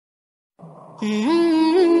بسم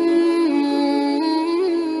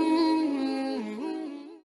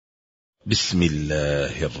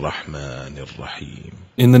الله الرحمن الرحيم.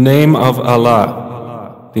 In the name of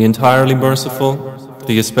Allah, the entirely merciful,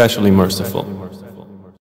 the especially merciful.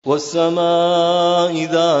 والسماء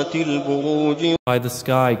ذات البروج By the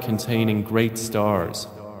sky containing great stars,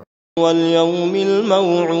 واليوم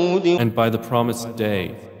الموعود and by the promised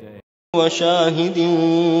day, وشاهد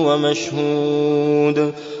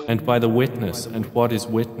ومشهود and by the witness and what is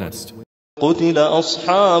witnessed. قتل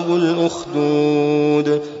أصحاب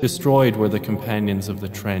الأخدود Destroyed were the companions of the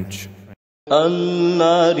trench,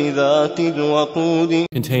 النار ذات الوقود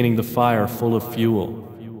containing the fire full of fuel,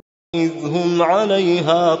 إذ هم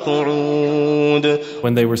عليها قعود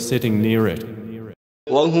when they were sitting near it,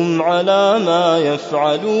 وهم على ما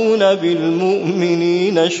يفعلون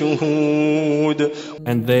بالمؤمنين شهود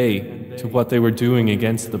and they, to what they were doing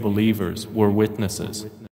against the believers, were witnesses.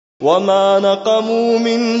 وما نقموا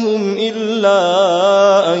منهم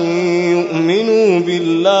إلا أن يؤمنوا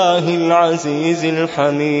بالله العزيز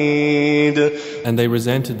الحميد. And they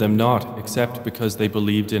resented them not except because they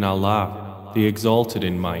believed in Allah, the exalted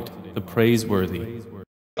in might, the praiseworthy,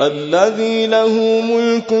 الذي له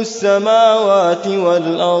ملك السماوات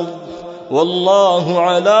والأرض والله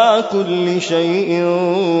على كل شيء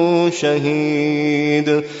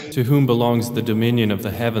شهيد. to whom belongs the dominion of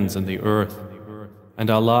the heavens and the earth, and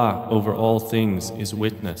Allah over all things is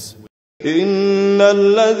witness. إن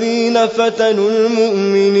الذين فتنوا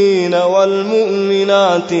المؤمنين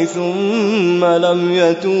والمؤمنات ثم لم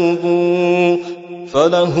يتوبوا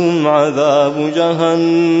فلهم عذاب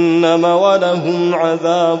جهنم ولهم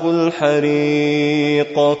عذاب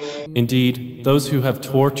الحريق. Indeed, those who have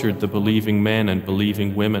tortured the believing men and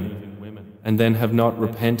believing women, and then have not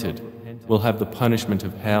repented, will have the punishment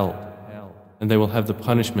of hell, and they will have the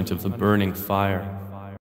punishment of the burning fire.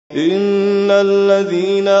 إن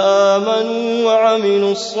الذين آمنوا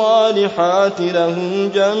وعملوا الصالحات لهم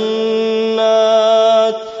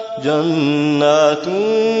جنات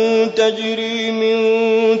تجري من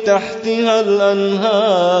تحتها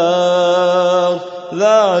الأنهار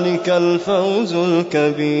ذلك الفوز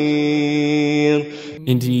الكبير.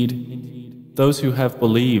 Indeed, those who have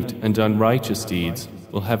believed and done righteous deeds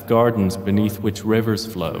will have gardens beneath which rivers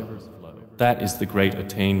flow. That is the great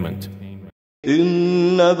attainment.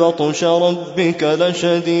 إن بطش ربك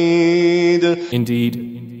لشديد.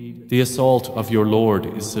 Indeed, the assault of your Lord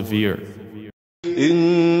is severe.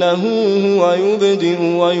 إنه هو يبدئ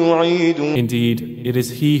ويعيد. Indeed, it is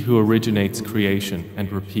He who originates creation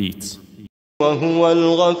and repeats. وهو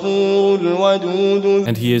الغفور الودود.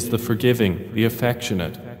 And He is the forgiving, the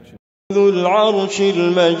affectionate, ذو العرش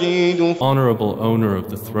المجيد. honorable owner of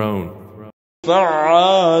the throne,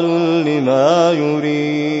 فعال لما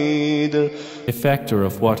يريد. effector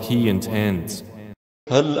of what He intends.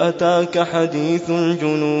 هل أتاك حديث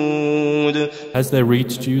الجنود. Has there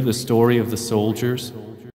reached you the story of the soldiers,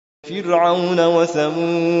 فرعون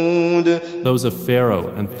وثمود. those of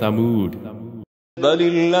Pharaoh and Thamud? بل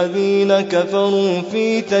الذين كفروا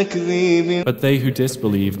في تكذيب. But they who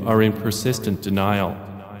disbelieve are in persistent denial,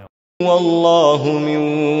 والله من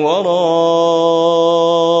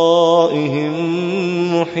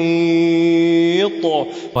ورائهم محيط.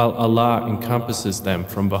 while Allah encompasses them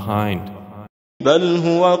from behind. بل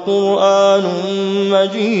هو قرآن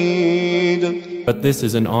مجيد. But this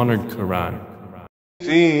is an honored Quran,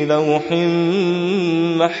 في لوح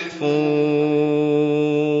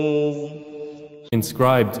محفوظ.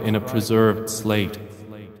 inscribed in a preserved slate.